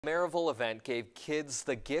Maryville event gave kids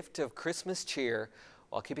the gift of Christmas cheer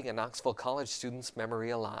while keeping a Knoxville college student's memory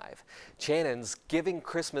alive. Channon's Giving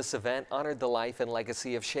Christmas event honored the life and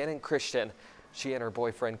legacy of Channon Christian. She and her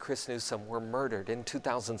boyfriend Chris Newsom were murdered in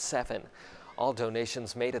 2007. All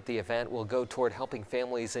donations made at the event will go toward helping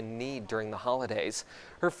families in need during the holidays.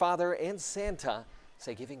 Her father and Santa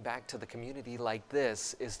say giving back to the community like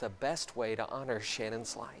this is the best way to honor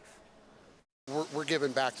Shannon's life. We're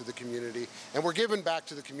giving back to the community, and we're giving back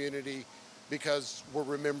to the community because we're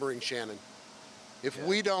remembering Channon. If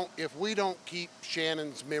we don't keep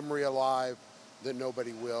Shannon's memory alive, then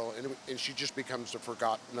nobody will, and she just becomes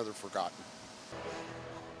another forgotten.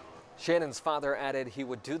 Shannon's father added he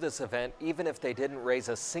would do this event even if they didn't raise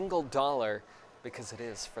a single dollar because it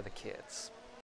is for the kids.